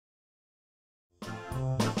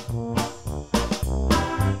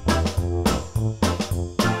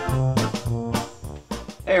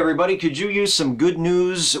everybody, could you use some good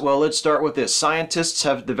news? Well, let's start with this. Scientists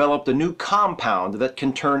have developed a new compound that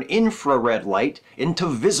can turn infrared light into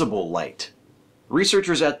visible light.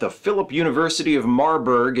 Researchers at the Philipp University of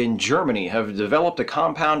Marburg in Germany have developed a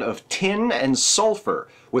compound of tin and sulfur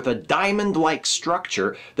with a diamond-like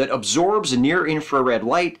structure that absorbs near-infrared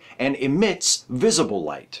light and emits visible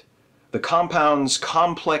light. The compound's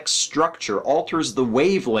complex structure alters the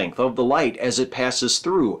wavelength of the light as it passes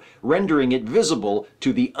through, rendering it visible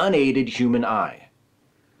to the unaided human eye.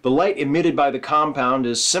 The light emitted by the compound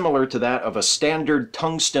is similar to that of a standard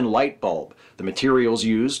tungsten light bulb. The materials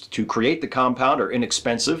used to create the compound are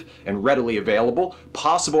inexpensive and readily available.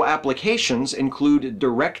 Possible applications include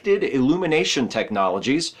directed illumination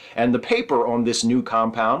technologies, and the paper on this new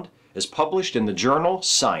compound is published in the journal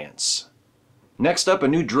Science. Next up, a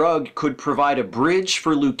new drug could provide a bridge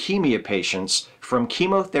for leukemia patients from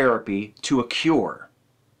chemotherapy to a cure.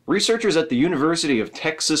 Researchers at the University of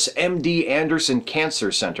Texas MD Anderson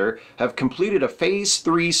Cancer Center have completed a Phase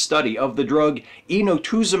 3 study of the drug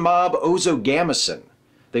inotuzumab ozogamicin.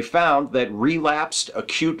 They found that relapsed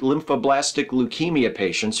acute lymphoblastic leukemia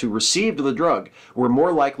patients who received the drug were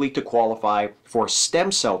more likely to qualify for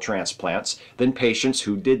stem cell transplants than patients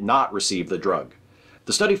who did not receive the drug.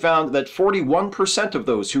 The study found that 41% of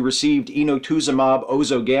those who received inotuzumab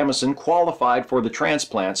ozogamicin qualified for the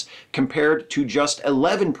transplants, compared to just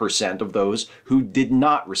 11% of those who did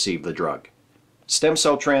not receive the drug. Stem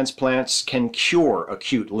cell transplants can cure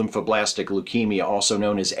acute lymphoblastic leukemia, also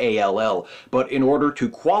known as ALL, but in order to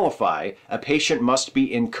qualify, a patient must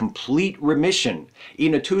be in complete remission.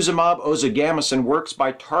 Inotuzumab ozogamicin works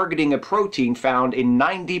by targeting a protein found in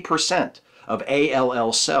 90% of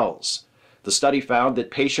ALL cells. The study found that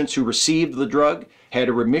patients who received the drug had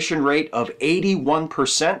a remission rate of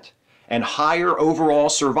 81% and higher overall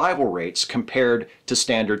survival rates compared to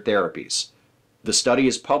standard therapies. The study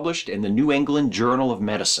is published in the New England Journal of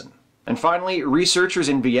Medicine. And finally, researchers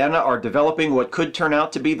in Vienna are developing what could turn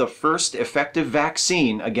out to be the first effective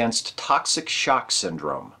vaccine against toxic shock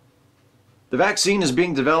syndrome. The vaccine is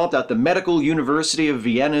being developed at the Medical University of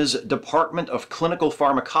Vienna's Department of Clinical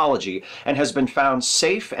Pharmacology and has been found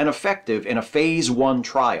safe and effective in a Phase 1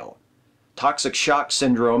 trial. Toxic shock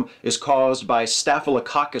syndrome is caused by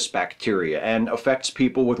Staphylococcus bacteria and affects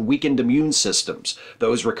people with weakened immune systems,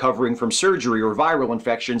 those recovering from surgery or viral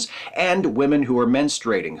infections, and women who are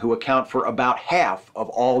menstruating, who account for about half of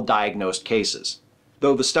all diagnosed cases.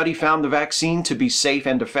 Though the study found the vaccine to be safe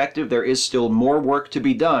and effective, there is still more work to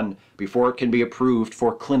be done before it can be approved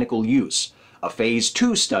for clinical use. A Phase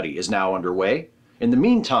 2 study is now underway. In the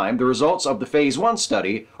meantime, the results of the Phase 1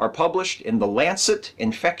 study are published in The Lancet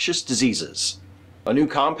Infectious Diseases. A new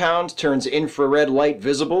compound turns infrared light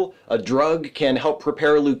visible, a drug can help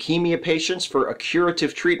prepare leukemia patients for a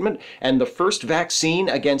curative treatment, and the first vaccine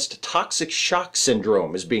against toxic shock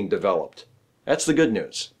syndrome is being developed. That's the good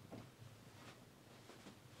news.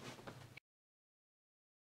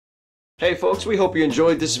 Hey folks, we hope you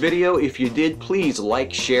enjoyed this video. If you did, please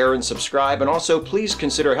like, share, and subscribe. And also, please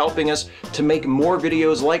consider helping us to make more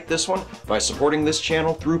videos like this one by supporting this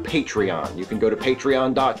channel through Patreon. You can go to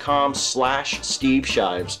patreon.com/Steve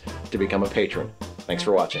Shives to become a patron. Thanks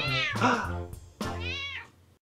for watching.